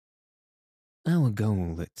Our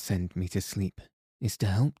goal at Send Me to Sleep is to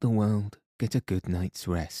help the world get a good night's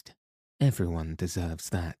rest. Everyone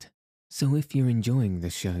deserves that. So if you're enjoying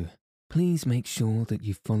the show, please make sure that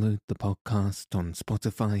you've followed the podcast on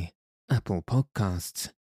Spotify, Apple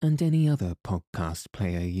Podcasts, and any other podcast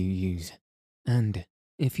player you use. And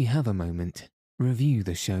if you have a moment, review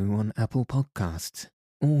the show on Apple Podcasts.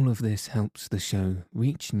 All of this helps the show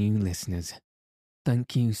reach new listeners.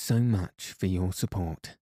 Thank you so much for your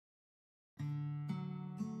support.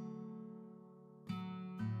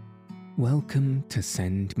 Welcome to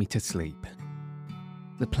Send Me to Sleep,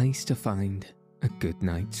 the place to find a good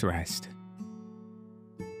night's rest.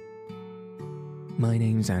 My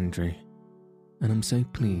name's Andrew, and I'm so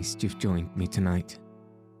pleased you've joined me tonight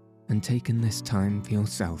and taken this time for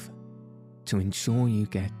yourself to ensure you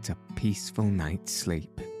get a peaceful night's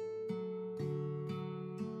sleep.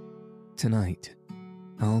 Tonight,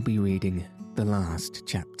 I'll be reading the last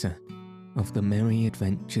chapter of The Merry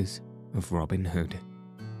Adventures of Robin Hood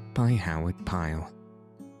by Howard Pyle.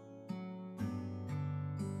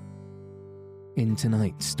 In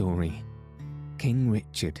tonight's story, King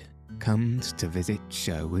Richard comes to visit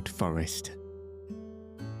Sherwood Forest.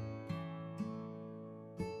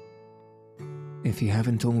 If you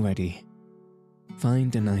haven't already,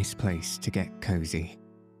 find a nice place to get cozy.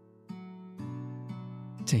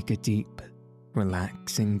 Take a deep,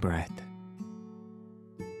 relaxing breath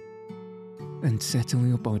and settle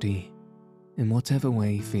your body in whatever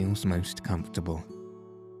way feels most comfortable.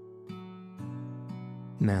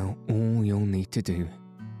 Now all you'll need to do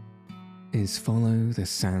is follow the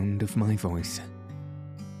sound of my voice.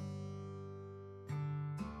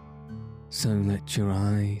 So let your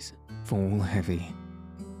eyes fall heavy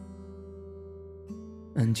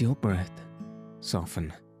and your breath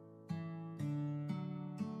soften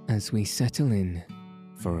as we settle in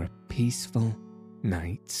for a peaceful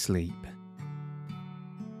night's sleep.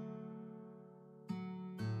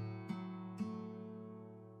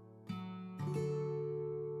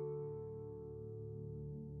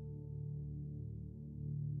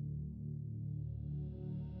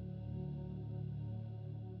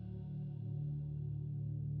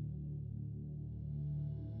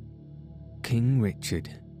 King Richard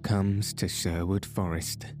comes to Sherwood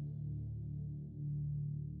Forest.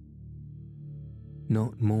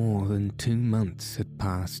 Not more than 2 months had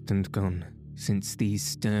passed and gone since these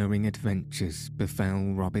stirring adventures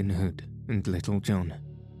befell Robin Hood and Little John,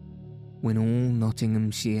 when all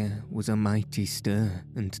Nottinghamshire was a mighty stir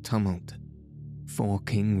and tumult, for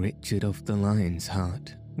King Richard of the Lion's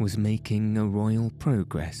Heart was making a royal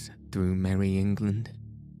progress through merry England,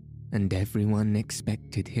 and everyone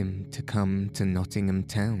expected him to come to Nottingham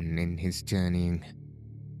town in his journeying.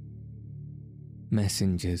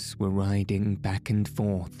 Messengers were riding back and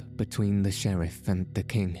forth between the sheriff and the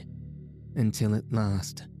king, until at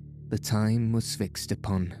last the time was fixed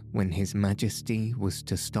upon when His Majesty was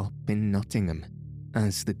to stop in Nottingham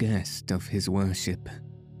as the guest of his worship.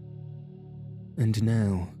 And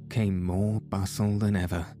now came more bustle than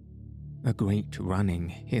ever, a great running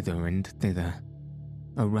hither and thither.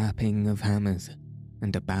 A rapping of hammers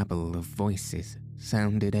and a babble of voices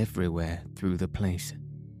sounded everywhere through the place,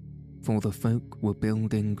 for the folk were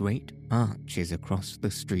building great arches across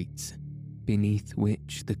the streets, beneath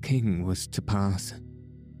which the king was to pass,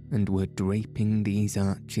 and were draping these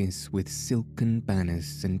arches with silken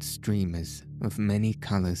banners and streamers of many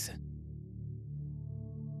colours.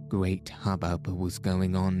 Great hubbub was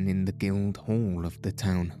going on in the guild hall of the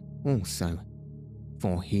town also,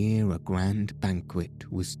 for here a grand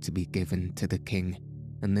banquet was to be given to the king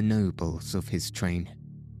and the nobles of his train,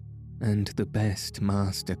 and the best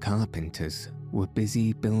master carpenters were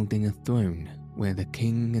busy building a throne where the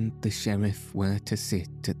king and the sheriff were to sit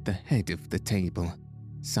at the head of the table,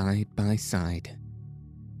 side by side.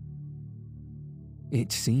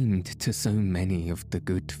 It seemed to so many of the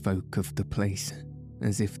good folk of the place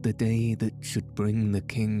as if the day that should bring the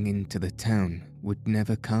king into the town would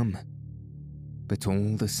never come. But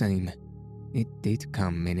all the same, it did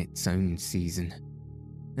come in its own season,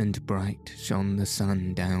 and bright shone the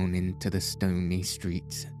sun down into the stony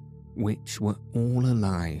streets, which were all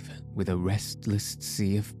alive with a restless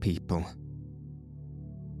sea of people.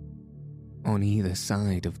 On either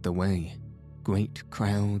side of the way, great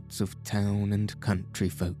crowds of town and country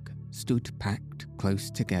folk stood packed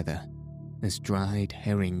close together as dried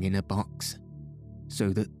herring in a box, so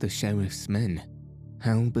that the sheriff's men,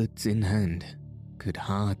 halberds in hand, could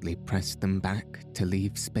hardly press them back to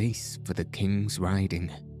leave space for the king's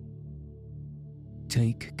riding.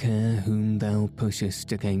 "Take care whom thou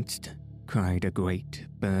pushest against," cried a great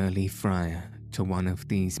burly friar to one of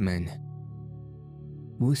these men.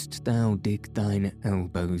 Wouldst thou dig thine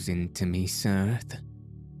elbows into me, sirth?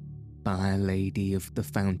 By a lady of the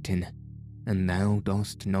fountain, and thou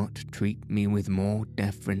dost not treat me with more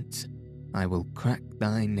deference, I will crack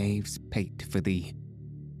thy knave's pate for thee,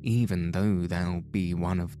 even though thou be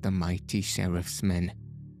one of the mighty sheriff's men."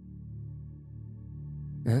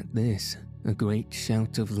 At this, a great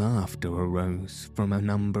shout of laughter arose from a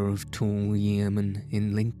number of tall yeomen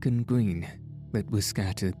in Lincoln Green that were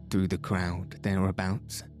scattered through the crowd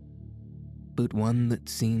thereabouts. But one that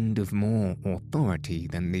seemed of more authority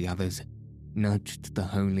than the others nudged the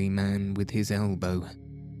holy man with his elbow.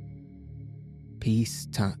 "Peace,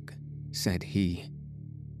 Tuck," said he.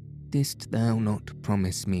 "Didst thou not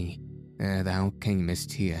promise me, ere thou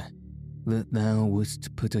camest here, that thou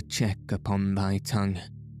wouldst put a check upon thy tongue?"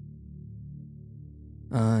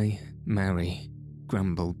 "Aye, marry,"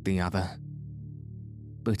 grumbled the other.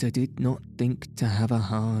 "But I did not think to have a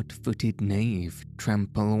hard-footed knave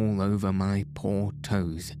trample all over my poor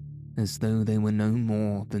toes, as though they were no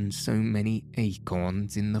more than so many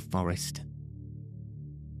acorns in the forest."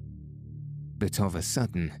 But of a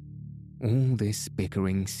sudden, all this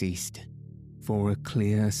bickering ceased, for a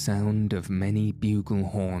clear sound of many bugle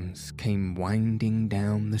horns came winding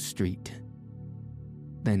down the street.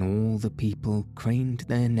 Then all the people craned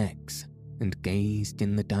their necks and gazed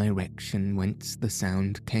in the direction whence the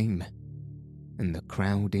sound came, and the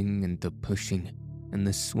crowding and the pushing and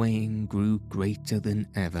the swaying grew greater than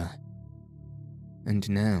ever. And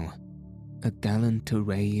now a gallant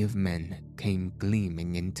array of men came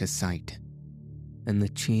gleaming into sight, and the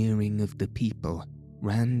cheering of the people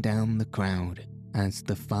ran down the crowd as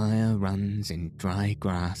the fire runs in dry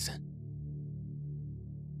grass.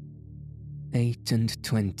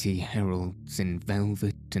 28 heralds in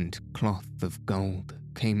velvet and cloth of gold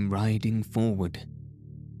came riding forward.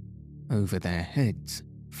 Over their heads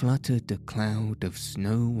fluttered a cloud of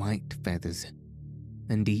snow-white feathers,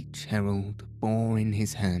 and each herald bore in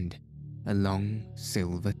his hand a long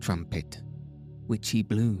silver trumpet, which he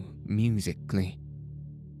blew musically.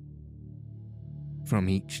 From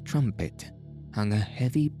each trumpet hung a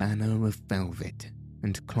heavy banner of velvet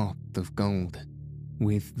and cloth of gold,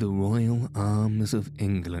 with the royal arms of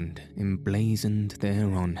England emblazoned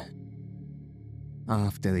thereon.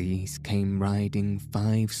 After these came riding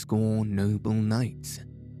 50 noble knights,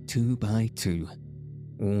 2 by 2,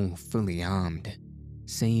 all fully armed,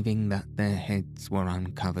 saving that their heads were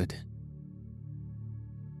uncovered.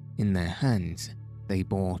 In their hands they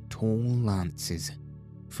bore tall lances,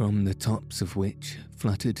 from the tops of which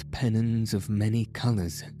fluttered pennons of many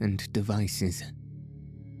colours and devices.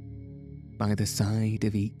 By the side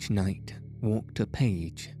of each knight walked a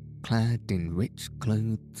page clad in rich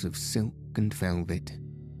clothes of silk and velvet,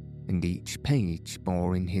 and each page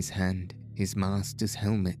bore in his hand his master's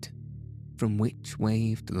helmet, from which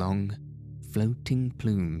waved long, floating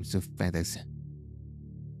plumes of feathers.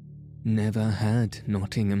 Never had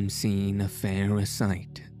Nottingham seen a fairer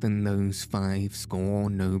sight than those 50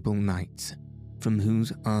 noble knights, from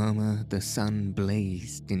whose armour the sun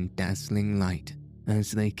blazed in dazzling light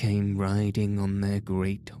as they came riding on their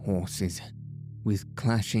great horses, with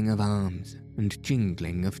clashing of arms and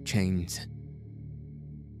jingling of chains.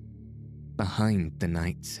 Behind the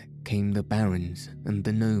knights came the barons and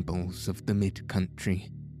the nobles of the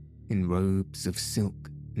mid-country, in robes of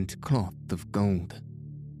silk and cloth of gold,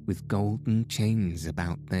 with golden chains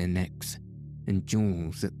about their necks and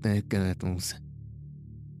jewels at their girdles.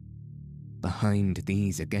 Behind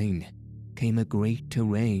these again came a great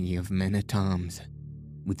array of men-at-arms,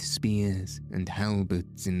 with spears and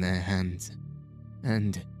halberds in their hands,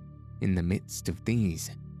 and, in the midst of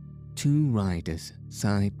these, 2 riders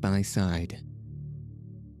side by side.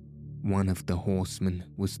 One of the horsemen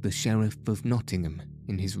was the Sheriff of Nottingham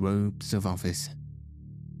in his robes of office.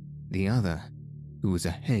 The other, who was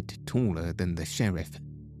a head taller than the sheriff,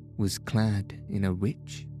 was clad in a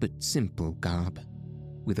rich but simple garb,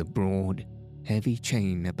 with a broad, heavy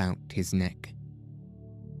chain about his neck.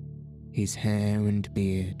 His hair and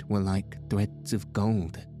beard were like threads of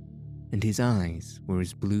gold, and his eyes were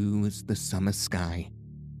as blue as the summer sky.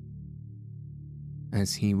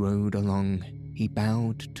 As he rode along, he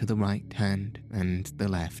bowed to the right hand and the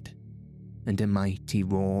left, and a mighty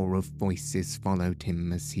roar of voices followed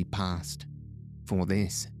him as he passed, for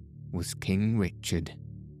this was King Richard.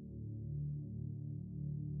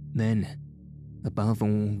 Then, above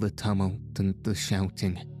all the tumult and the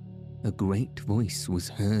shouting, a great voice was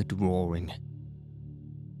heard roaring.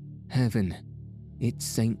 "Heaven, its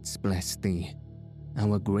saints bless thee,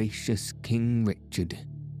 our gracious King Richard,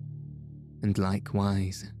 and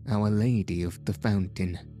likewise Our Lady of the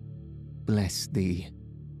Fountain, bless thee."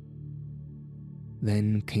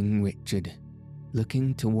 Then King Richard,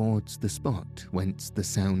 looking towards the spot whence the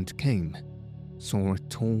sound came, saw a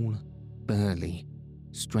tall, burly,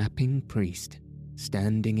 strapping priest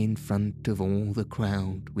standing in front of all the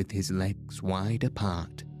crowd with his legs wide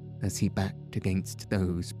apart as he backed against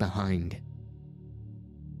those behind.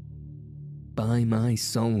 "By my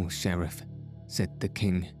soul, Sheriff," said the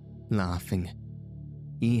king, laughing,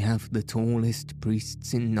 "ye have the tallest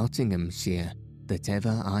priests in Nottinghamshire that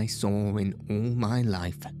ever I saw in all my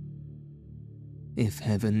life. If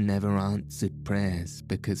heaven never answered prayers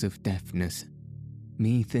because of deafness,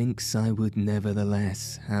 methinks I would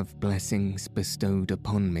nevertheless have blessings bestowed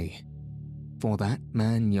upon me, for that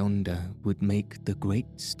man yonder would make the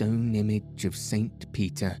great stone image of Saint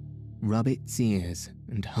Peter rub its ears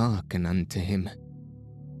and hearken unto him.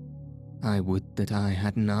 I would that I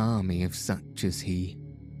had an army of such as he."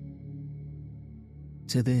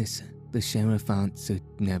 To this the sheriff answered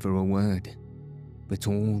never a word, but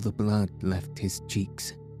all the blood left his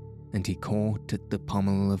cheeks, and he caught at the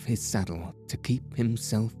pommel of his saddle to keep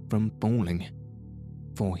himself from falling,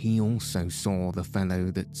 for he also saw the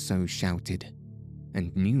fellow that so shouted,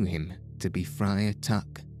 and knew him to be Friar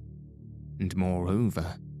Tuck, and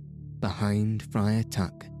moreover, behind Friar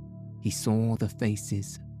Tuck he saw the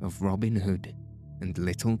faces of Robin Hood, and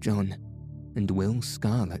Little John, and Will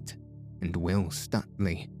Scarlet, and Will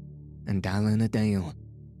Stuteley, and Allan a Dale,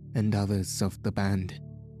 and others of the band.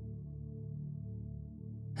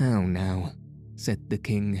 "How now," said the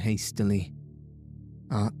king hastily,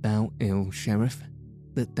 "art thou ill, Sheriff,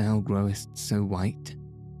 that thou growest so white?"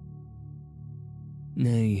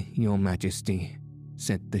 "Nay, your Majesty,"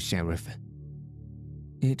 said the sheriff,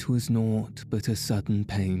 "it was naught but a sudden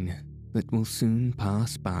pain that will soon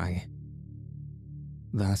pass by."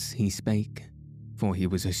 Thus he spake, for he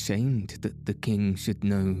was ashamed that the king should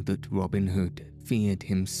know that Robin Hood feared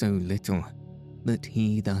him so little that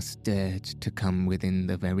he thus dared to come within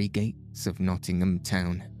the very gates of Nottingham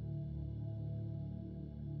town.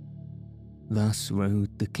 Thus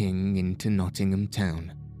rode the king into Nottingham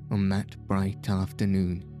town on that bright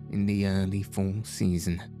afternoon in the early fall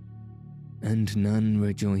season, and none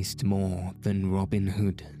rejoiced more than Robin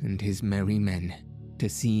Hood and his merry men to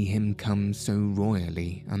see him come so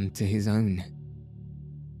royally unto his own.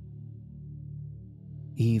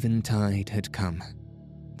 Eventide had come.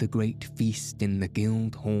 The great feast in the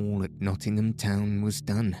Guild Hall at Nottingham town was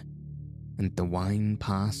done, and the wine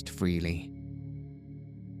passed freely.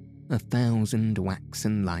 1,000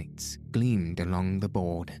 waxen lights gleamed along the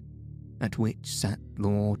board, at which sat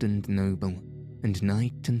lord and noble, and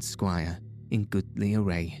knight and squire in goodly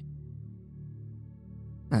array.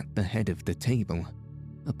 At the head of the table,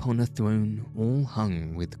 upon a throne all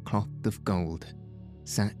hung with cloth of gold,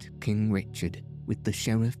 sat King Richard with the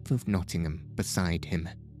Sheriff of Nottingham beside him.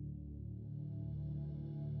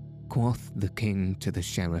 Quoth the king to the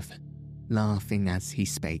sheriff, laughing as he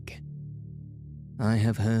spake, "I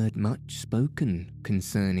have heard much spoken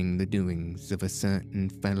concerning the doings of a certain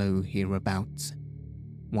fellow hereabouts,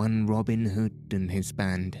 one Robin Hood and his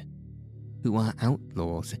band, who are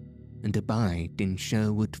outlaws and abide in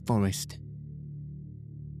Sherwood forest.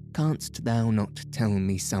 Canst thou not tell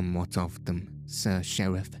me somewhat of them, Sir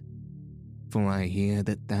Sheriff? For I hear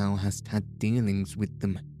that thou hast had dealings with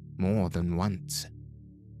them more than once."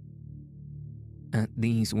 At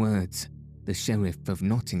these words, the Sheriff of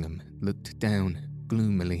Nottingham looked down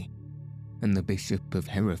gloomily, and the Bishop of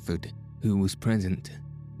Hereford, who was present,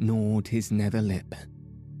 gnawed his nether lip.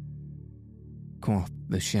 Quoth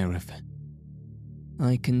the Sheriff,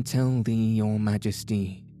 "I can tell thee, your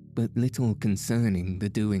Majesty, but little concerning the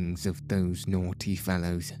doings of those naughty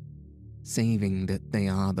fellows, saving that they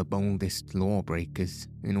are the boldest lawbreakers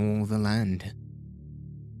in all the land."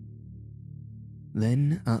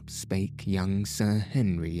 Then up spake young Sir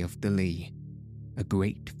Henry of the Lee, a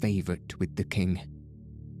great favourite with the king,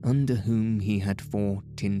 under whom he had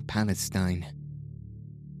fought in Palestine.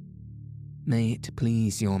 "May it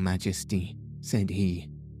please your Majesty," said he,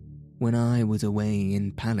 "when I was away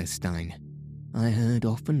in Palestine, I heard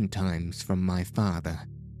oftentimes from my father,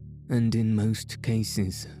 and in most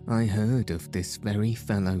cases I heard of this very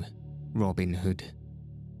fellow, Robin Hood.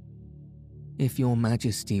 If your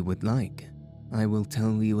Majesty would like, I will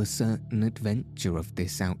tell you a certain adventure of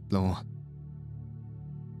this outlaw."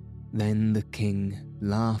 Then the king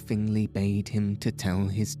laughingly bade him to tell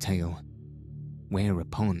his tale,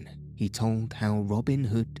 whereupon he told how Robin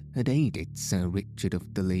Hood had aided Sir Richard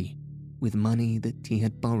of the Lee with money that he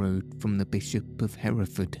had borrowed from the Bishop of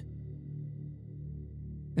Hereford.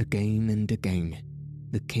 Again and again,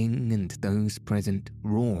 the king and those present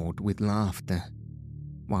roared with laughter,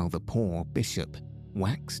 while the poor bishop,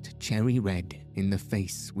 waxed cherry red in the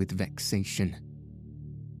face with vexation,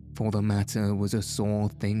 for the matter was a sore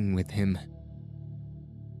thing with him.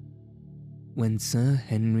 When Sir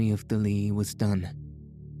Henry of the Lee was done,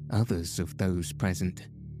 others of those present,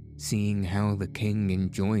 seeing how the king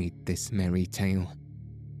enjoyed this merry tale,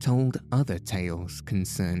 told other tales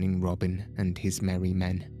concerning Robin and his merry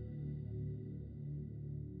men.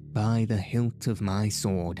 "By the hilt of my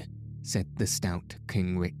sword," said the stout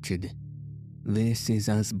King Richard, "this is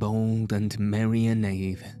as bold and merry a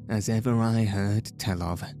knave as ever I heard tell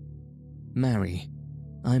of. Marry,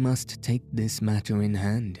 I must take this matter in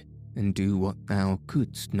hand, and do what thou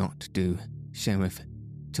couldst not do, Sheriff,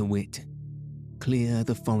 to wit, clear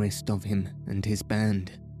the forest of him and his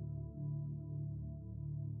band."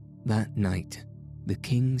 That night the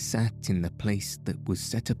king sat in the place that was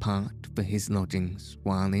set apart for his lodgings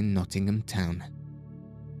while in Nottingham town.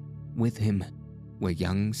 With him were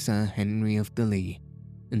young Sir Henry of the Lee,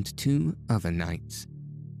 and 2 other knights,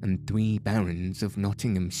 and 3 barons of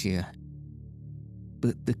Nottinghamshire.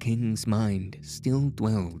 But the king's mind still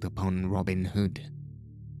dwelled upon Robin Hood.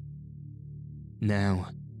 "Now,"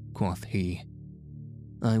 quoth he,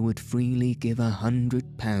 "I would freely give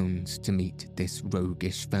 100 pounds to meet this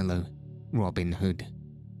roguish fellow, Robin Hood,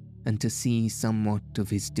 and to see somewhat of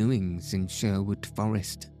his doings in Sherwood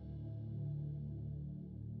forest."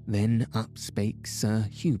 Then up spake Sir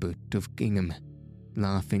Hubert of Gingham,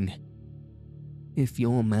 laughing, "If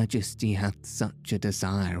your majesty hath such a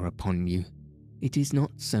desire upon you, it is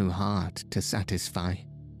not so hard to satisfy.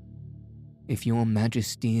 If your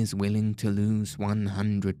majesty is willing to lose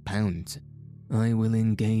 100 pounds, I will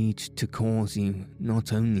engage to cause you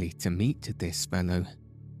not only to meet this fellow,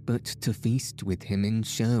 but to feast with him in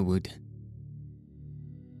Sherwood."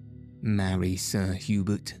 "Marry, Sir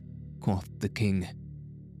Hubert," quoth the king,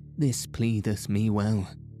 "this pleadeth me well,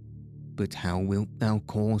 but how wilt thou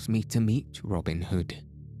cause me to meet Robin Hood?"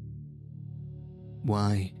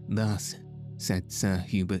 "Why, thus," said Sir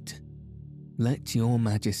Hubert, "let your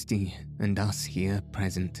majesty and us here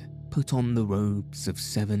present put on the robes of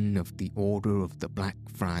 7 of the Order of the Black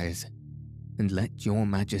Friars, and let your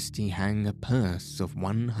majesty hang a purse of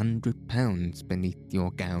 100 pounds beneath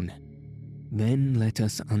your gown. Then let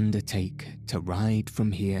us undertake to ride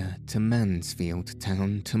from here to Mansfield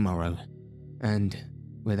town tomorrow, and,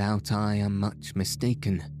 without I am much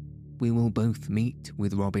mistaken, we will both meet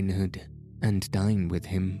with Robin Hood, and dine with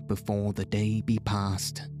him before the day be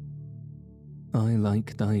past." "I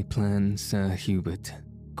like thy plan, Sir Hubert,"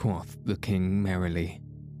 quoth the king merrily,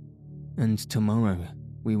 "and tomorrow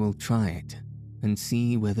we will try it, and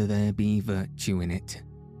see whether there be virtue in it."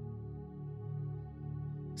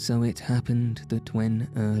 So it happened that when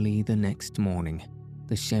early the next morning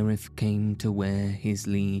the sheriff came to where his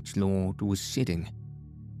liege lord was sitting,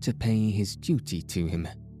 to pay his duty to him,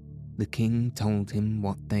 the king told him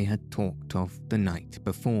what they had talked of the night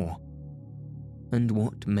before, and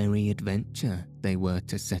what merry adventure they were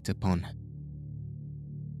to set upon.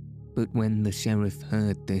 But when the sheriff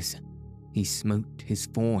heard this, he smote his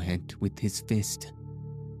forehead with his fist.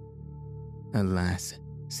 "Alas,"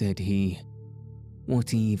 said he,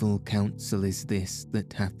 "what evil counsel is this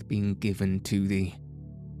that hath been given to thee?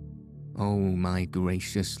 O my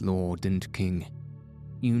gracious lord and king,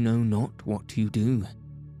 you know not what you do.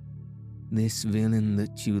 This villain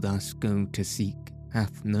that you thus go to seek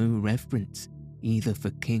hath no reverence either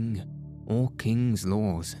for king or king's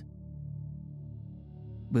laws.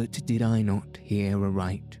 But did I not hear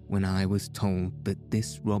aright when I was told that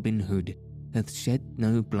this Robin Hood hath shed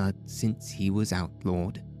no blood since he was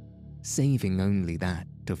outlawed, saving only that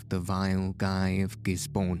of the vile Guy of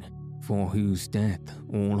Gisborne, for whose death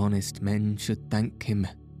all honest men should thank him?"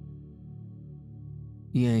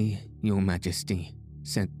 "Yea, your majesty,"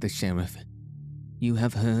 said the sheriff, "you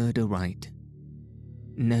have heard aright.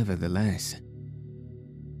 Nevertheless—"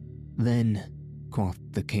 "Then," quoth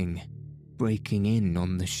the king, breaking in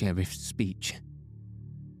on the sheriff's speech,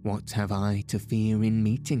 "what have I to fear in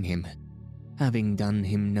meeting him, having done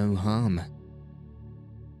him no harm?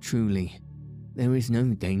 Truly, there is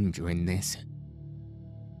no danger in this.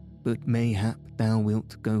 But mayhap thou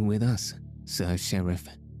wilt go with us, Sir Sheriff."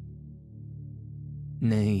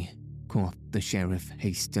 "Nay," quoth the sheriff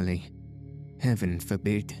hastily, "Heaven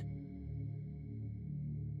forbid."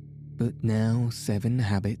 But now 7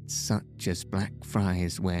 habits such as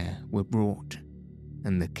Blackfriars wear were brought,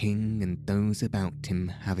 and the king and those about him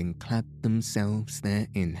having clad themselves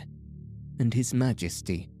therein, and his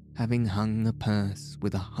majesty having hung a purse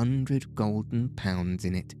with 100 golden pounds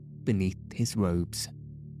in it beneath his robes,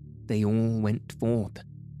 they all went forth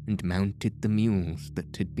and mounted the mules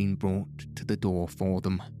that had been brought to the door for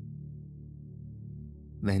them.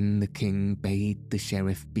 Then the king bade the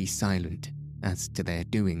sheriff be silent as to their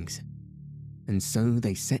doings, and so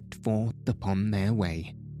they set forth upon their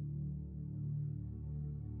way.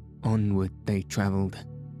 Onward they travelled,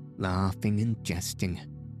 laughing and jesting,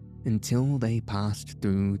 until they passed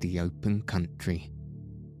through the open country,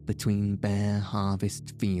 between bare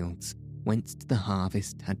harvest fields whence the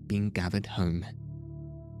harvest had been gathered home,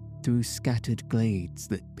 through scattered glades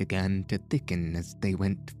that began to thicken as they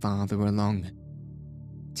went farther along,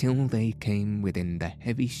 till they came within the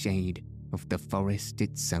heavy shade of the forest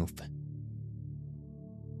itself.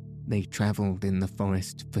 They travelled in the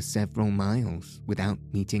forest for several miles without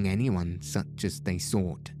meeting anyone such as they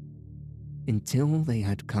sought, until they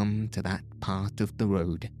had come to that part of the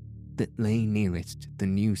road that lay nearest the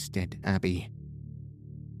Newstead Abbey.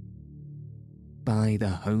 "By the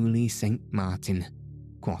holy Saint Martin,"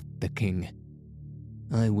 quoth the king,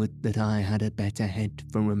 "I would that I had a better head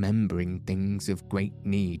for remembering things of great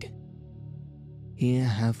need. Here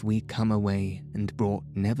have we come away and brought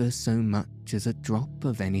never so much as a drop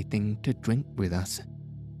of anything to drink with us.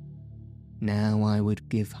 Now I would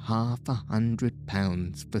give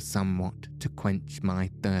 £500 for somewhat to quench my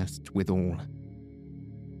thirst withal."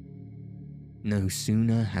 No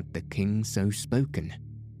sooner had the king so spoken,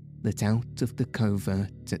 that out of the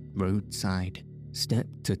covert at roadside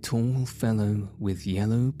stepped a tall fellow with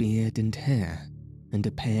yellow beard and hair, and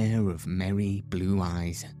a pair of merry blue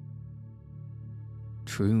eyes.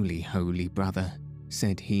 "Truly, holy brother,"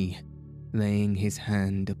 said he, laying his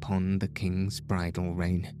hand upon the king's bridle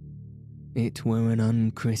rein, "it were an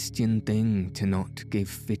unchristian thing to not give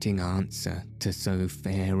fitting answer to so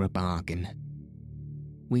fair a bargain.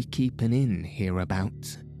 We keep an inn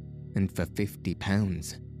hereabouts, and for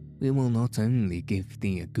 £50 we will not only give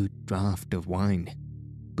thee a good draught of wine,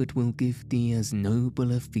 but will give thee as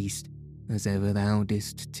noble a feast as ever thou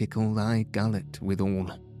didst tickle thy gullet withal."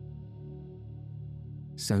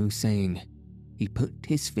 So saying, he put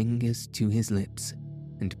his fingers to his lips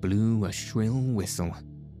and blew a shrill whistle.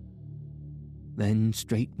 Then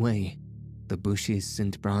straightway the bushes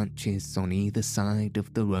and branches on either side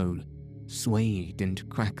of the road swayed and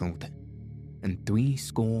crackled, and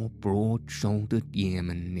 80 broad-shouldered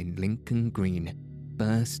yeomen in Lincoln green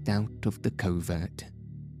burst out of the covert.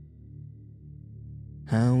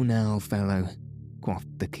 "How now, fellow?" quoth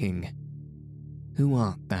the king. "Who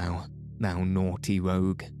art thou, thou naughty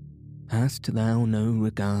rogue? Hast thou no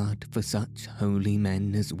regard for such holy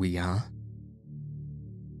men as we are?"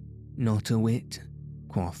 "Not a whit,"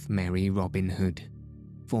 quoth merry Robin Hood,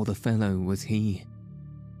 for the fellow was he.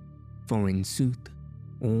 "For in sooth,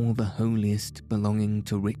 all the holiest belonging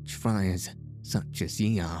to rich friars, such as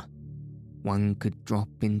ye are, one could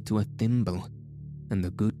drop into a thimble, and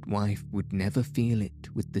the good wife would never feel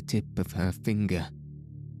it with the tip of her finger.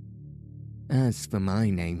 As for my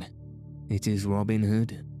name, it is Robin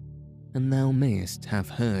Hood, and thou mayest have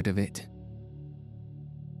heard of it."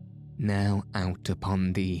 "Now out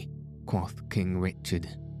upon thee," quoth King Richard.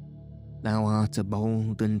 "Thou art a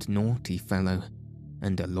bold and naughty fellow,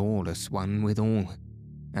 and a lawless one withal,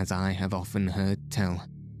 as I have often heard tell.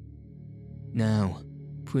 Now,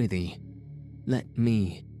 prithee, let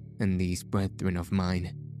me and these brethren of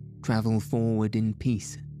mine travel forward in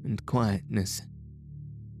peace and quietness."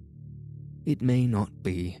 "It may not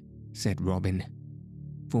be," said Robin,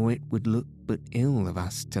 "for it would look but ill of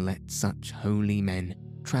us to let such holy men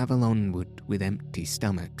travel onward with empty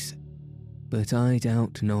stomachs. But I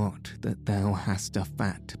doubt not that thou hast a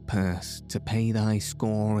fat purse to pay thy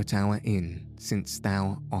score at our inn, since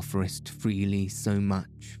thou offerest freely so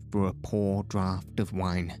much for a poor draught of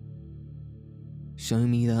wine. Show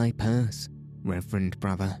me thy purse, reverend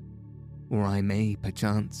brother, or I may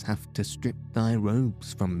perchance have to strip thy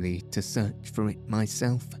robes from thee to search for it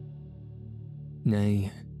myself."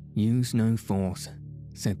 "Nay, use no force,"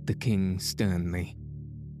 said the king sternly.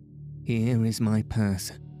 "Here is my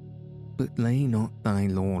purse, but lay not thy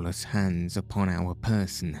lawless hands upon our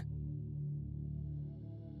person."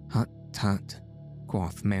 "Hut, hut,"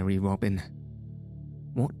 quoth merry Robin.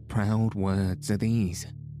 "What proud words are these?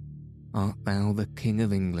 Art thou the King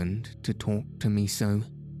of England to talk to me so?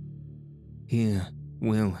 Here,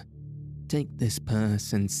 Will, take this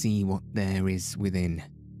purse and see what there is within."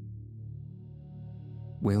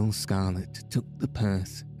 Will Scarlet took the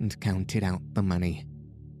purse and counted out the money.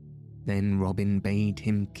 Then Robin bade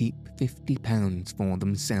him keep £50 for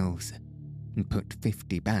themselves, and put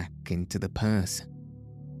 50 back into the purse.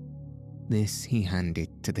 This he handed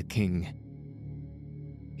to the king.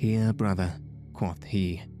 "Here, brother," quoth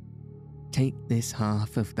he, "take this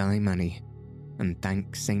half of thy money, and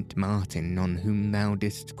thank Saint Martin on whom thou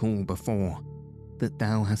didst call before, that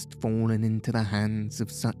thou hast fallen into the hands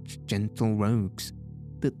of such gentle rogues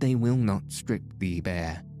that they will not strip thee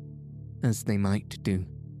bare, as they might do.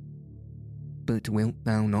 But wilt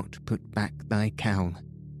thou not put back thy cowl,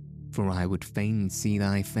 for I would fain see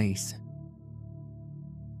thy face."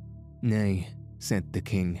 "Nay," said the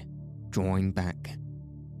king, drawing back,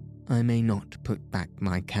 "I may not put back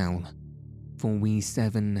my cowl, for we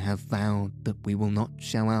 7 have vowed that we will not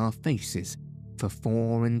show our faces for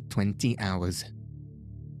 24 hours."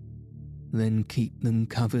 "Then keep them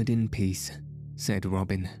covered in peace," said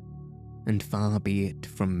Robin, "and far be it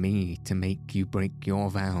from me to make you break your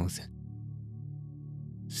vows."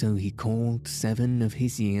 So he called 7 of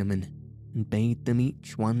his yeomen and bade them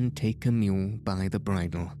each one take a mule by the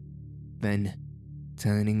bridle. Then,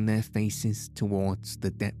 turning their faces towards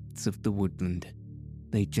the depths of the woodland,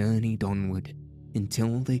 they journeyed onward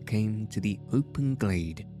until they came to the open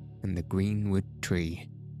glade and the greenwood tree.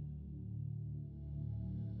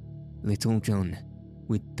 Little John,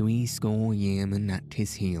 with 80 yeomen at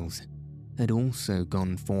his heels, had also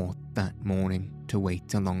gone forth that morning to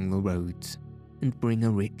wait along the roads and bring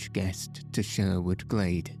a rich guest to Sherwood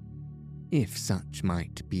glade, if such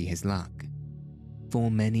might be his luck, for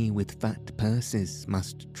many with fat purses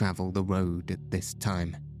must travel the road at this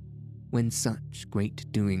time, when such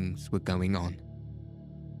great doings were going on.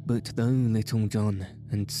 But though Little John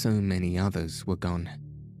and so many others were gone,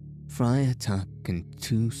 Friar Tuck and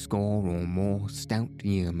 20 or more stout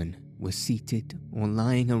yeomen were seated or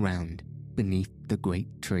lying around beneath the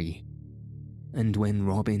great tree, and when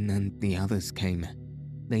Robin and the others came,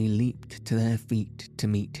 they leaped to their feet to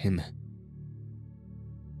meet him.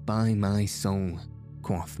 "By my soul,"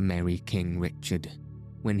 quoth merry King Richard,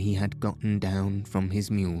 when he had gotten down from his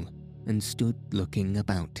mule and stood looking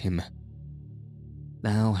about him,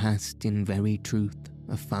 "thou hast in very truth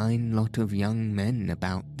a fine lot of young men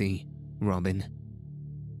about thee, Robin.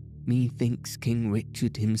 Methinks King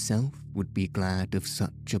Richard himself would be glad of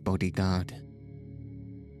such a bodyguard."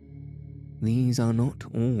 "These are not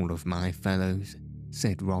all of my fellows,"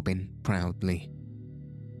 said Robin proudly,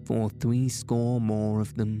 "for 80 more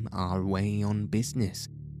of them are away on business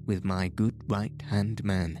with my good right-hand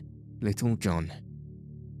man, Little John.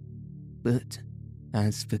 But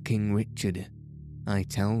as for King Richard, I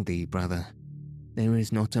tell thee, brother, there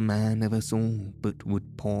is not a man of us all but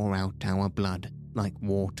would pour out our blood like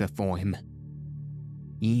water for him.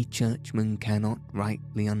 Ye churchmen cannot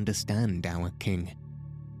rightly understand our king,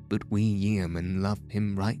 but we yeomen love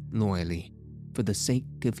him right loyally for the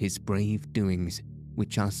sake of his brave doings,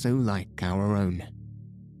 which are so like our own."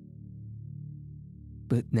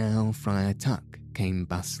 But now Friar Tuck came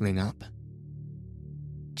bustling up.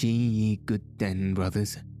 "Gee ye good den,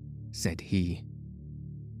 brothers," said he.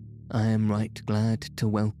 "I am right glad to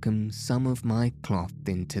welcome some of my cloth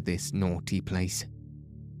into this naughty place.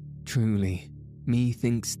 Truly,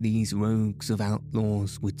 methinks these rogues of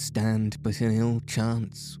outlaws would stand but an ill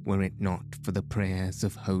chance were it not for the prayers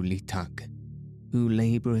of Holy Tuck, who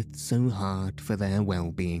laboureth so hard for their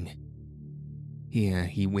well-being." Here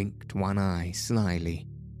he winked one eye slyly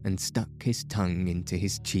and stuck his tongue into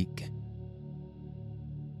his cheek.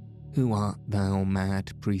 "Who art thou,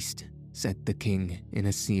 mad priest?" said the king in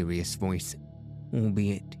a serious voice,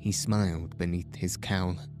 albeit he smiled beneath his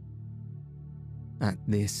cowl. At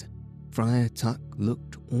this, Friar Tuck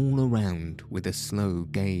looked all around with a slow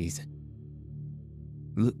gaze.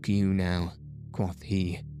 "Look you now," quoth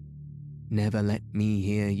he, "never let me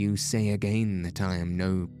hear you say again that I am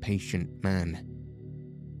no patient man.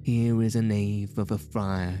 Here is a knave of a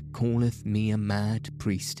friar calleth me a mad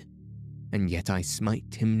priest, and yet I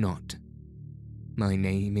smite him not. My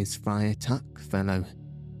name is Friar Tuck, fellow,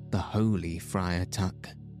 the holy Friar Tuck."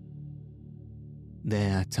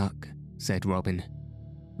 "There, Tuck," said Robin,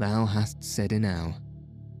 "thou hast said enow.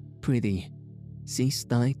 Prithee, cease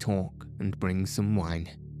thy talk and bring some wine.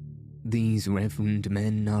 These reverend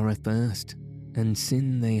men are athirst, and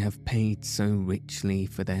sin they have paid so richly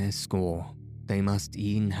for their score, they must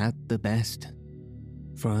e'en have the best."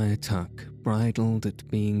 Friar Tuck bridled at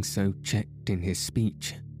being so checked in his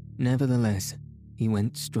speech. Nevertheless, he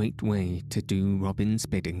went straightway to do Robin's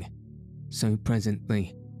bidding. So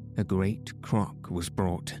presently a great crock was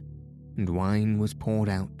brought, and wine was poured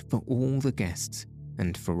out for all the guests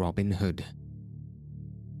and for Robin Hood.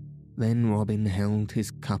 Then Robin held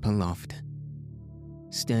his cup aloft.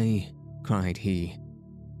 "Stay," cried he,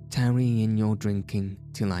 "tarry in your drinking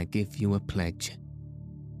till I give you a pledge.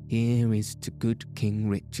 Here is to good King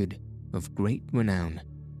Richard of great renown,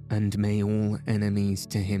 and may all enemies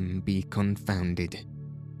to him be confounded."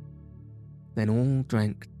 Then all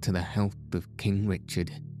drank to the health of King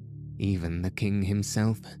Richard, even the king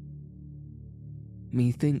himself.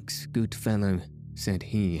 "Methinks, good fellow," said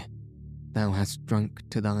he, "thou hast drunk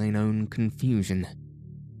to thine own confusion."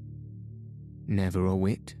 "Never a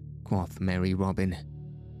whit," quoth merry Robin,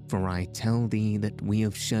 "for I tell thee that we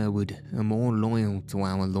of Sherwood are more loyal to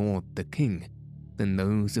our lord the king than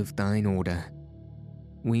those of thine order.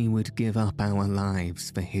 We would give up our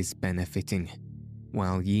lives for his benefiting,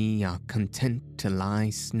 while ye are content to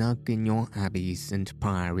lie snug in your abbeys and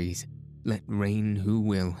priories, let reign who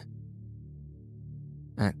will."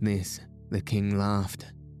 At this the king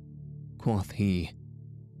laughed. Quoth he,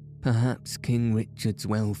 "Perhaps King Richard's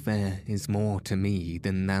welfare is more to me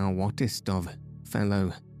than thou wottest of,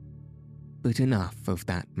 fellow. But enough of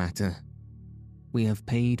that matter. We have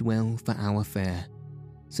paid well for our fare,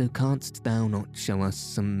 so canst thou not show us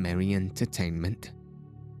some merry entertainment?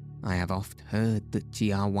 I have oft heard that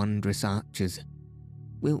ye are wondrous archers.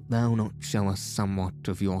 Wilt thou not show us somewhat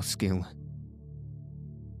of your skill?"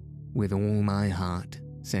 "With all my heart,"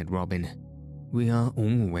 said Robin. "We are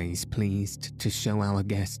always pleased to show our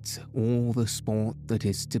guests all the sport that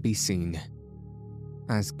is to be seen.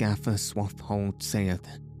 As Gaffer Swathhold saith,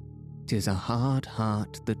 'tis a hard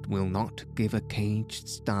heart that will not give a caged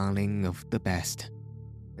starling of the best.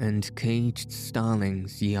 And caged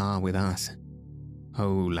starlings ye are with us.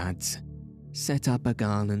 Ho, lads, set up a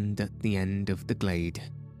garland at the end of the glade."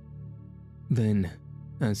 Then,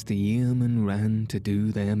 as the yeomen ran to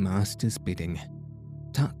do their master's bidding,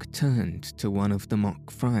 Tuck turned to one of the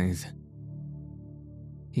mock friars.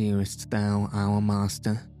 "Hearest thou our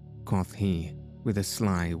master?" quoth he, with a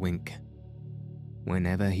sly wink.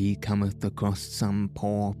 "Whenever he cometh across some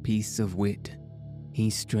poor piece of wit, he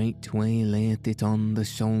straightway layeth it on the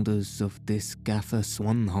shoulders of this Gaffer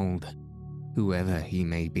Swanhold, whoever he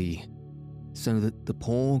may be, so that the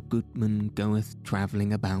poor goodman goeth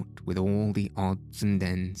travelling about with all the odds and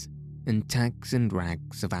ends and tags and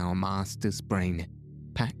rags of our master's brain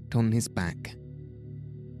packed on his back."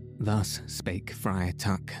 Thus spake Friar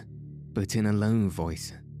Tuck, but in a low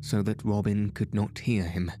voice, so that Robin could not hear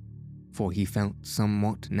him, for he felt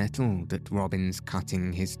somewhat nettled at Robin's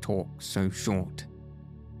cutting his talk so short.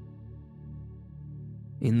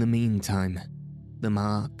 In the meantime, the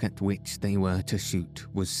mark at which they were to shoot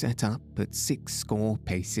was set up at 60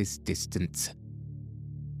 paces distance.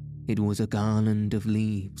 It was a garland of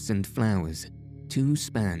leaves and flowers, 2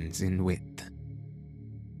 spans in width,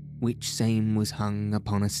 which same was hung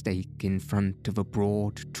upon a stake in front of a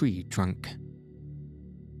broad tree trunk.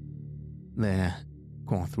 "There,"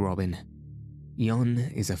 quoth Robin, "yon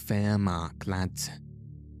is a fair mark, lads.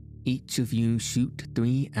 Each of you shoot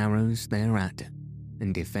 3 arrows thereat,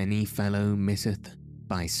 and if any fellow misseth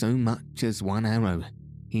by so much as 1 arrow,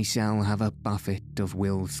 he shall have a buffet of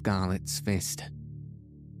Will Scarlet's fist."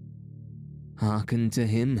 "Hearken to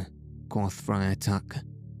him," quoth Friar Tuck.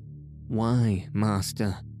 "Why,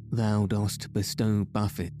 master, thou dost bestow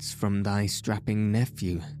buffets from thy strapping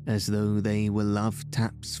nephew as though they were love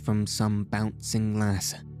taps from some bouncing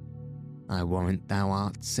lass. I warrant thou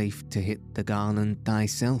art safe to hit the garland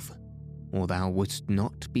thyself, or thou wouldst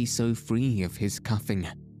not be so free of his cuffing."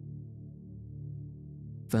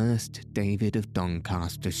 First David of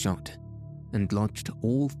Doncaster shot, and lodged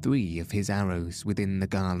all 3 of his arrows within the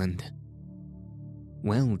garland.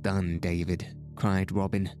 "Well done, David," cried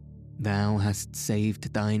Robin. "Thou hast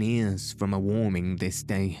saved thine ears from a warming this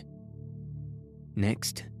day."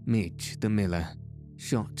 Next Midge the miller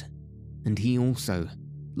shot, and he also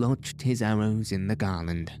lodged his arrows in the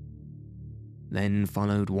garland. Then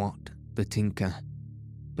followed Wat the tinker,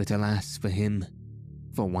 but alas for him,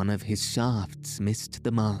 for one of his shafts missed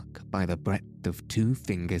the mark by the breadth of 2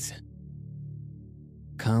 fingers.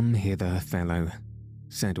 "Come hither, fellow,"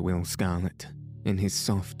 said Will Scarlet, in his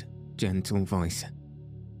soft, gentle voice.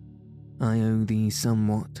 "I owe thee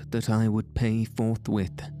somewhat that I would pay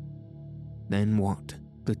forthwith." Then Wat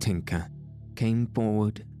the tinker came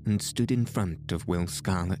forward and stood in front of Will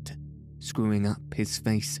Scarlet, screwing up his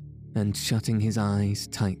face and shutting his eyes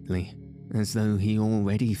tightly, as though he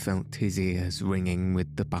already felt his ears ringing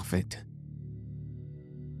with the buffet.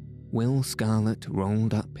 Will Scarlet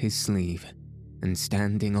rolled up his sleeve, and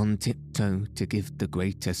standing on tiptoe to give the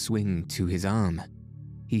greater swing to his arm,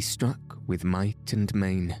 he struck with might and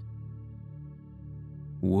main.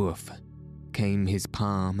 Woof came his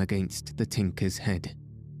palm against the tinker's head,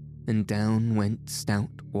 and down went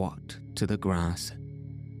stout Wat to the grass,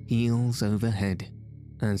 heels over head,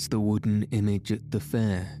 as the wooden image at the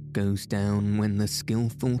fair goes down when the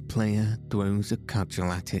skilful player throws a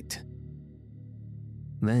cudgel at it.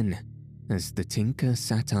 Then, as the tinker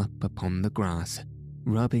sat up upon the grass,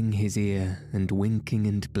 rubbing his ear and winking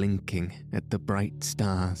and blinking at the bright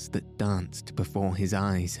stars that danced before his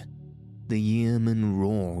eyes, the yeomen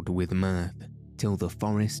roared with mirth till the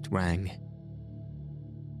forest rang.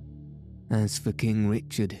 As for King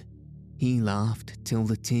Richard, he laughed till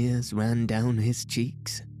the tears ran down his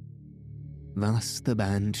cheeks. Thus the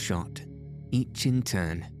band shot, each in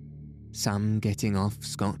turn, some getting off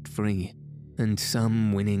scot-free, and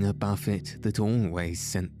some winning a buffet that always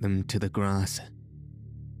sent them to the grass.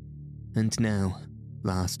 And now,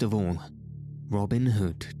 last of all, Robin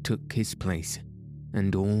Hood took his place,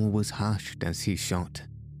 and all was hushed as he shot.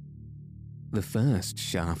 The first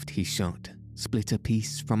shaft he shot split a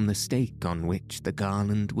piece from the stake on which the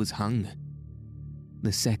garland was hung.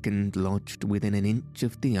 The second lodged within an inch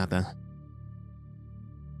of the other.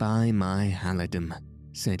 "By my halidom,"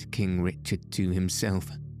 said King Richard to himself,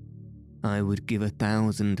 "I would give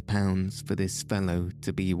 £1,000 for this fellow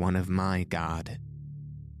to be one of my guard."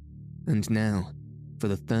 And now, for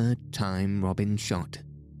the third time Robin shot,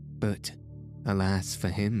 but, alas for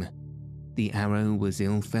him, the arrow was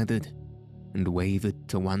ill-feathered, and wavered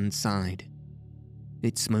to one side.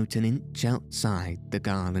 It smote an inch outside the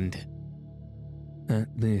garland.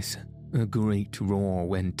 At this, a great roar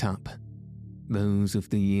went up, those of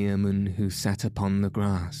the yeomen who sat upon the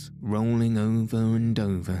grass rolling over and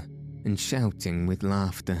over, and shouting with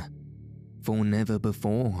laughter, for never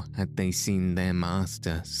before had they seen their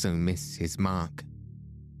master so miss his mark.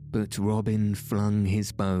 But Robin flung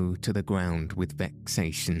his bow to the ground with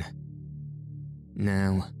vexation.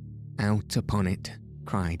 "Now, out upon it,"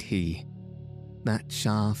 cried he. "That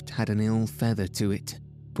shaft had an ill feather to it,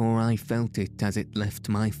 for I felt it as it left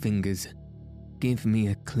my fingers. Give me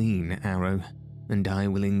a clean arrow, and I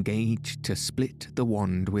will engage to split the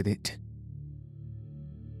wand with it."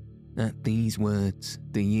 At these words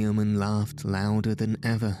the yeoman laughed louder than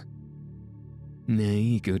ever.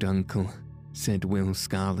 "Nay, good uncle," said Will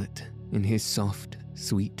Scarlet in his soft,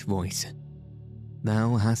 sweet voice,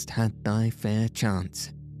 "thou hast had thy fair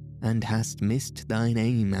chance, and hast missed thine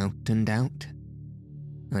aim out and out.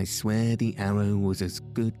 I swear the arrow was as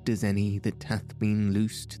good as any that hath been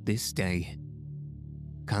loosed this day.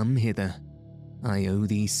 Come hither, I owe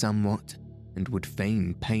thee somewhat, and would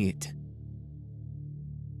fain pay it."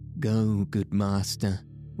 "Go, good master,"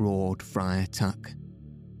 roared Friar Tuck,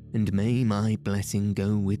 "and may my blessing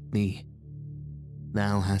go with thee.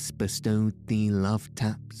 Thou hast bestowed thee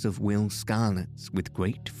love-taps of Will Scarlet's with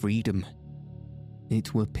great freedom.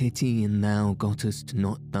 It were pity an thou gottest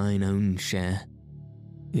not thine own share."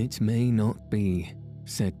 "It may not be,"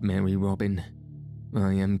 said merry Robin.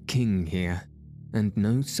 "I am king here, and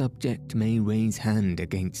no subject may raise hand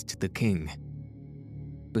against the king.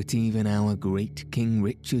 But even our great King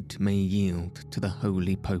Richard may yield to the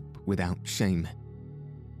holy Pope without shame,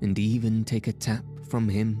 and even take a tap from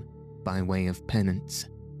him by way of penance.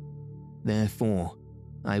 Therefore,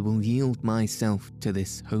 I will yield myself to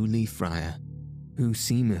this holy friar, who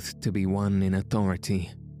seemeth to be one in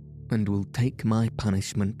authority, and will take my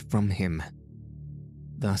punishment from him."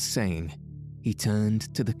 Thus saying, he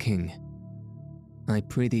turned to the king. "I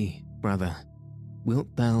prithee, brother,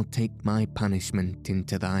 wilt thou take my punishment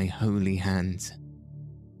into thy holy hands?"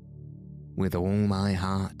 "With all my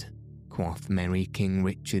heart," quoth merry King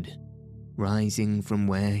Richard, rising from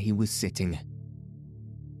where he was sitting.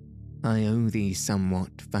 "I owe thee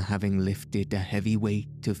somewhat for having lifted a heavy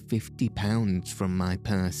weight of £50 from my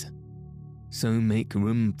purse. So make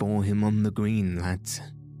room for him on the green, lads."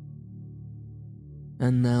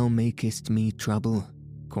 "An thou makest me trouble,"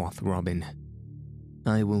 quoth Robin,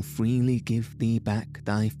 "I will freely give thee back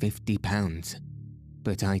thy £50.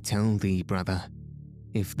 But I tell thee, brother,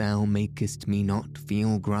 if thou makest me not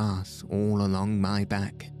feel grass all along my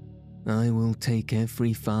back, I will take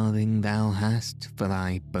every farthing thou hast for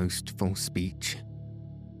thy boastful speech."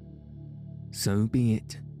 "So be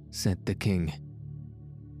it," said the king.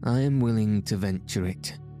 "I am willing to venture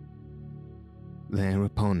it."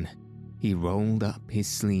 Thereupon he rolled up his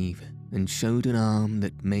sleeve and showed an arm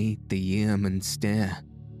that made the yeoman stare.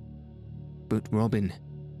 But Robin,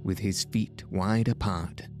 with his feet wide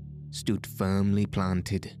apart, stood firmly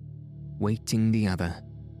planted, waiting the other,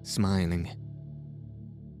 smiling.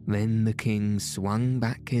 Then the king swung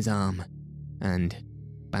back his arm, and,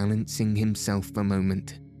 balancing himself a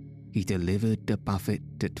moment, he delivered a buffet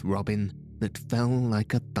at Robin that fell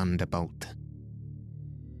like a thunderbolt.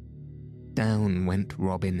 Down went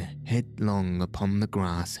Robin headlong upon the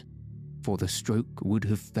grass, for the stroke would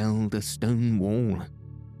have felled a stone wall.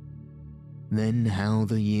 Then how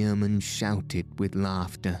the yeomen shouted with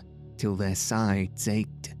laughter till their sides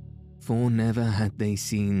ached, for never had they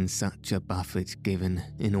seen such a buffet given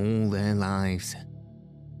in all their lives.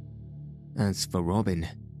 As for Robin,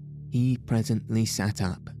 he presently sat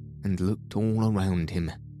up and looked all around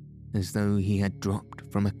him, as though he had dropped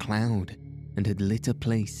from a cloud and had lit a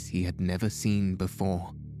place he had never seen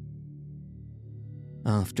before.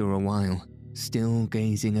 After a while, still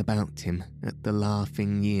gazing about him at the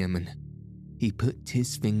laughing yeoman, he put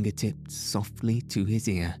his fingertips softly to his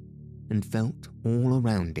ear and felt all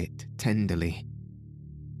around it tenderly.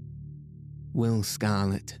 "Will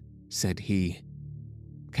Scarlet," said he,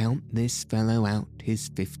 "count this fellow out his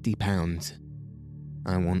 £50.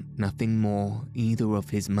 I want nothing more either of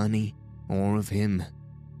his money or of him.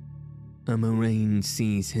 A murrain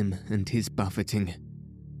seize him and his buffeting.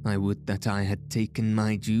 I would that I had taken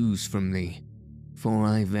my dues from thee, for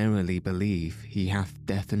I verily believe he hath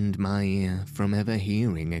deafened my ear from ever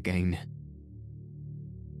hearing again."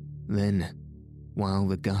 Then, while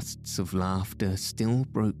the gusts of laughter still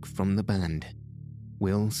broke from the band,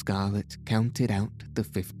 Will Scarlet counted out the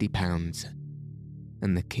 £50,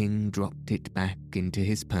 and the king dropped it back into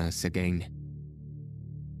his purse again.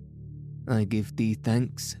 "I give thee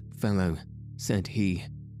thanks, fellow," said he,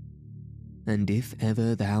 "and if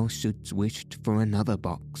ever thou shouldst wish for another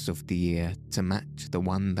box of the ear to match the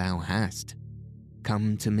one thou hast,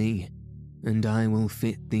 come to me, and I will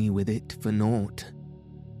fit thee with it for naught."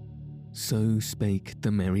 So spake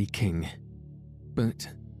the merry king,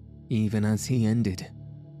 but even as he ended,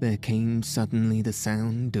 there came suddenly the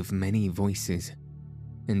sound of many voices,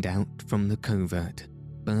 and out from the covert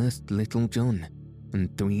burst Little John and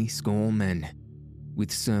 80 men,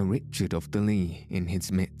 with Sir Richard of the Lee in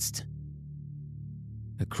his midst.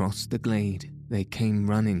 Across the glade they came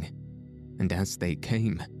running, and as they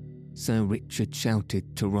came, Sir Richard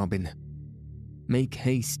shouted to Robin, "Make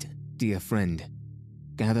haste, dear friend,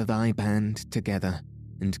 gather thy band together,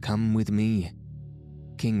 and come with me.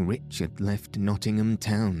 King Richard left Nottingham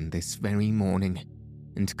town this very morning,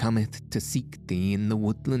 and cometh to seek thee in the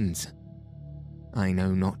woodlands. I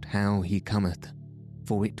know not how he cometh,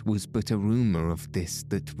 for it was but a rumour of this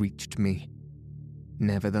that reached me.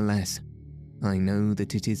 Nevertheless, I know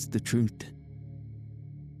that it is the truth.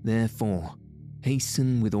 Therefore,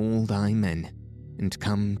 hasten with all thy men, and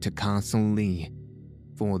come to Castle Lee,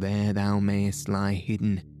 for there thou mayest lie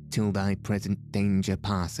hidden till thy present danger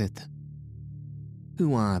passeth.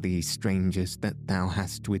 Who are these strangers that thou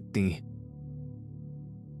hast with thee?"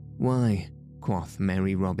 "Why," quoth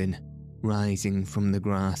merry Robin, rising from the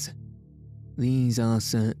grass, "these are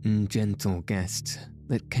certain gentle guests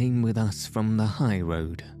that came with us from the high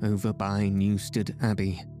road over by Newstead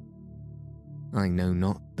Abbey. I know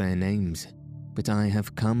not their names, but I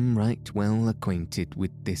have come right well acquainted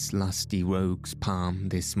with this lusty rogue's palm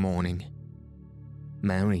this morning.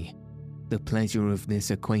 Marry, the pleasure of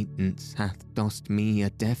this acquaintance hath dost me a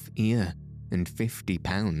deaf ear and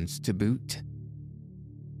 £50 to boot."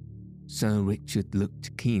 Sir Richard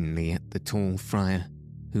looked keenly at the tall friar,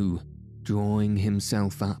 who, drawing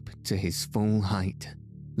himself up to his full height,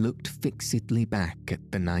 looked fixedly back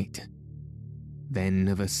at the knight. Then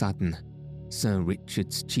of a sudden, Sir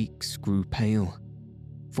Richard's cheeks grew pale,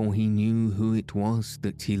 for he knew who it was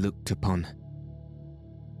that he looked upon.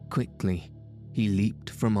 Quickly, he leaped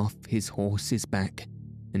from off his horse's back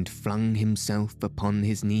and flung himself upon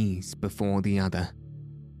his knees before the other.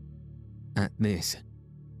 At this,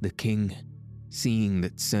 the king, seeing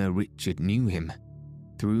that Sir Richard knew him,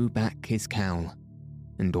 threw back his cowl,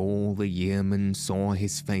 and all the yeomen saw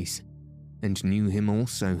his face, and knew him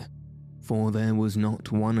also, for there was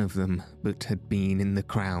not one of them but had been in the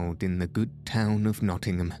crowd in the good town of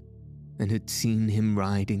Nottingham, and had seen him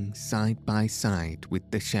riding side by side with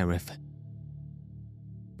the sheriff.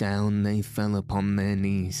 Down they fell upon their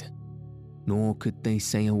knees, nor could they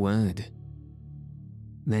say a word.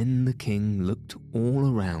 Then the king looked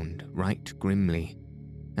all around right grimly,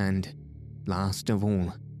 and, last of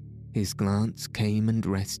all, his glance came and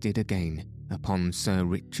rested again upon Sir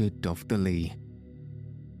Richard of the Lee.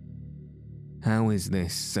 "How is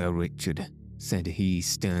this, Sir Richard?" said he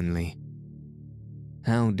sternly.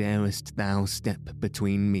 "How darest thou step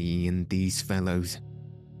between me and these fellows?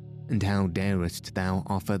 And how darest thou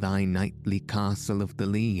offer thy knightly castle of the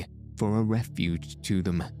Lee for a refuge to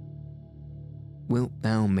them? Wilt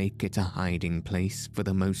thou make it a hiding place for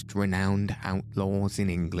the most renowned outlaws in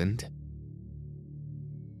England?"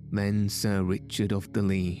 Then Sir Richard of the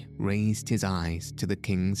Lee raised his eyes to the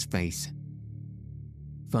king's face.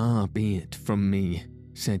 "Far be it from me,"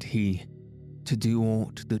 said he, "to do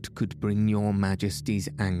aught that could bring your majesty's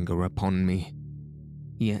anger upon me.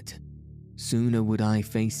 Yet, sooner would I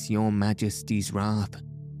face your majesty's wrath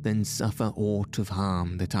than suffer aught of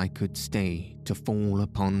harm that I could stay to fall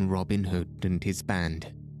upon Robin Hood and his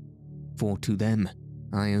band. For to them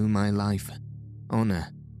I owe my life, honour,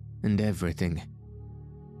 and everything.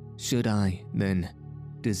 Should I, then,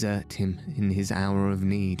 desert him in his hour of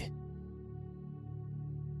need.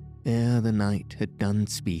 Ere the knight had done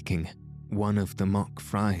speaking, one of the mock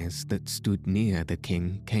friars that stood near the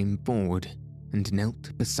king came forward and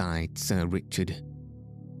knelt beside Sir Richard,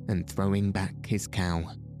 and throwing back his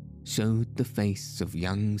cowl, showed the face of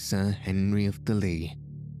young Sir Henry of the Lee.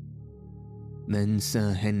 Then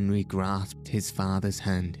Sir Henry grasped his father's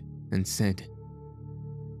hand and said,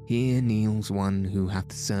 "Here kneels one who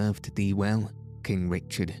hath served thee well, King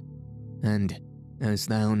Richard, and, as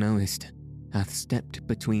thou knowest, hath stepped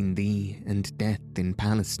between thee and death in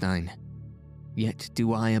Palestine. Yet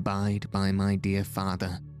do I abide by my dear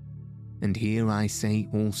father, and here I say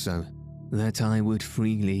also that I would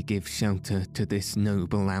freely give shelter to this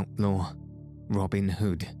noble outlaw, Robin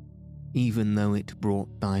Hood, even though it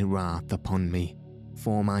brought thy wrath upon me,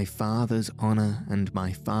 for my father's honour and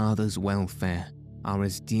my father's welfare are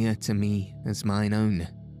as dear to me as mine own."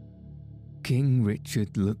 King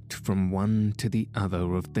Richard looked from one to the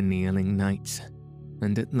other of the kneeling knights,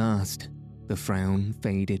 and at last the frown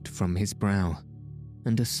faded from his brow,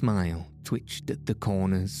 and a smile twitched at the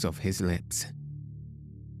corners of his lips.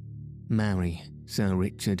 "Marry, Sir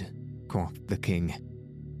Richard," quoth the king,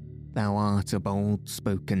 "thou art a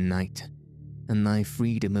bold-spoken knight, and thy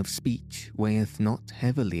freedom of speech weigheth not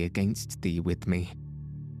heavily against thee with me.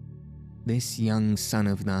 This young son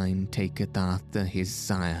of thine taketh after his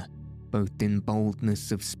sire, both in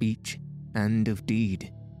boldness of speech and of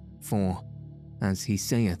deed, for, as he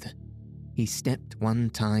saith, he stepped one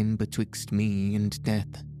time betwixt me and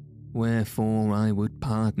death, wherefore I would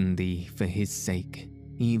pardon thee for his sake,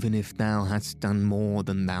 even if thou hadst done more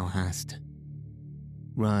than thou hast.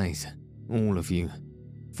 Rise, all of you,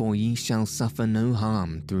 for ye shall suffer no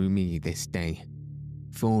harm through me this day,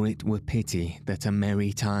 for it were pity that a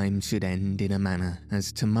merry time should end in a manner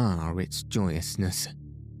as to mar its joyousness."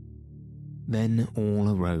 Then all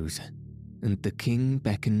arose, and the king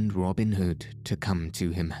beckoned Robin Hood to come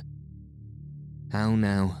to him. "How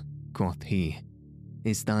now," quoth he,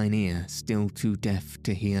 "is thine ear still too deaf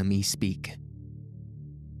to hear me speak?"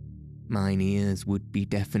 "Mine ears would be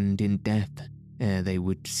deafened in death ere they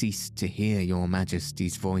would cease to hear your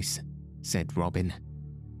majesty's voice," said Robin.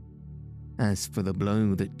 "As for the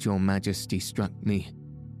blow that your majesty struck me,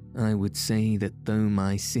 I would say that though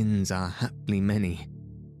my sins are haply many,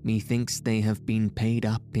 methinks they have been paid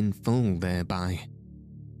up in full thereby."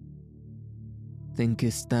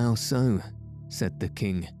 "Thinkest thou so?" said the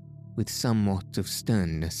king, with somewhat of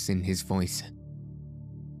sternness in his voice.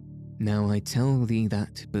 "Now I tell thee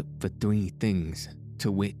that but for three things,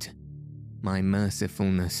 to wit, my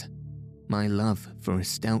mercifulness, my love for a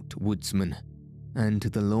stout woodsman, and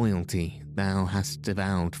the loyalty thou hast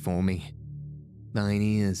avowed for me. Thine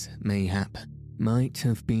ears, mayhap, might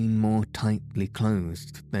have been more tightly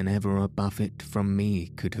closed than ever a buffet from me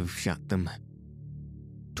could have shut them.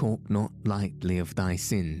 Talk not lightly of thy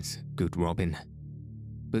sins, good Robin.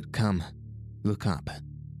 But come, look up,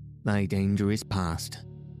 thy danger is past,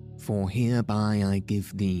 for hereby I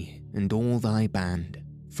give thee and all thy band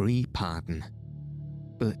free pardon.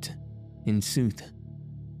 But, in sooth,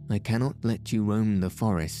 I cannot let you roam the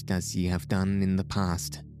forest as ye have done in the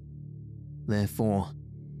past. Therefore,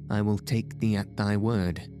 I will take thee at thy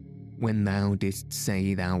word, when thou didst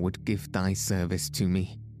say thou would give thy service to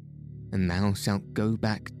me, and thou shalt go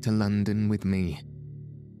back to London with me.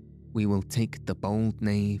 We will take the bold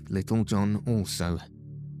knave Little John also,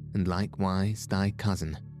 and likewise thy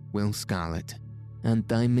cousin, Will Scarlet, and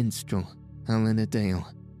thy minstrel, Helena Dale.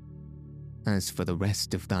 As for the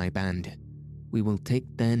rest of thy band, we will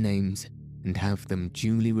take their names and have them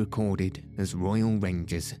duly recorded as Royal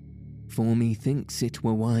Rangers, for methinks it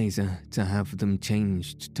were wiser to have them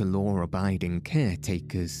changed to law-abiding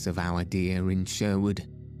caretakers of our deer in Sherwood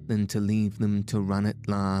than to leave them to run at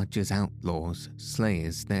large as outlaws,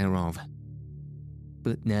 slayers thereof.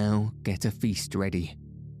 But now get a feast ready.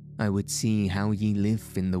 I would see how ye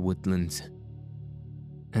live in the woodlands."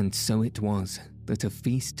 And so it was that a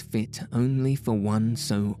feast fit only for one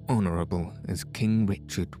so honourable as King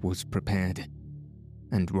Richard was prepared,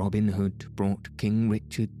 and Robin Hood brought King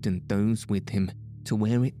Richard and those with him to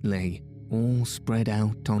where it lay, all spread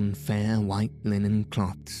out on fair white linen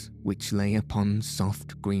cloths which lay upon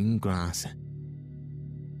soft green grass.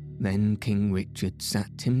 Then King Richard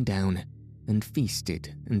sat him down and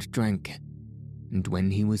feasted and drank, and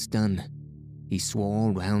when he was done, he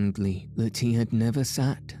swore roundly that he had never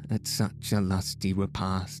sat at such a lusty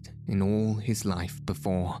repast in all his life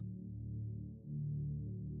before.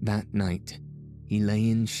 That night he lay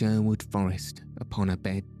in Sherwood Forest upon a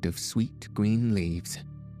bed of sweet green leaves,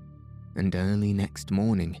 and early next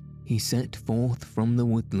morning he set forth from the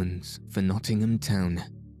woodlands for Nottingham town,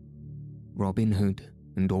 Robin Hood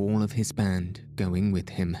and all of his band going with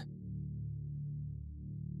him.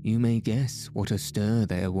 You may guess what a stir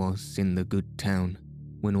there was in the good town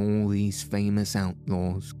when all these famous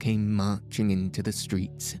outlaws came marching into the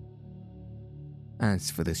streets.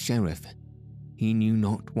 As for the sheriff, he knew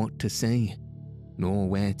not what to say, nor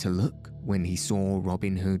where to look when he saw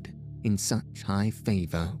Robin Hood in such high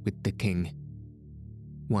favour with the king,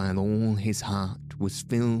 while all his heart was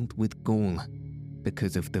filled with gall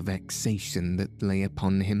because of the vexation that lay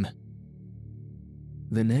upon him.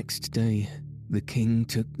 The next day the king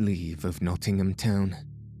took leave of Nottingham town,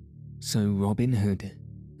 so Robin Hood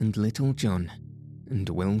and Little John and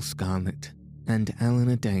Will Scarlet and Alan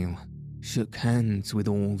a Dale shook hands with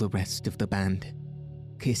all the rest of the band,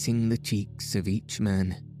 kissing the cheeks of each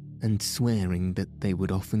man and swearing that they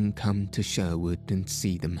would often come to Sherwood and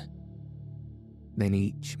see them. Then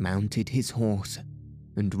each mounted his horse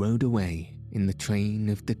and rode away in the train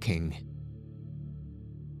of the king.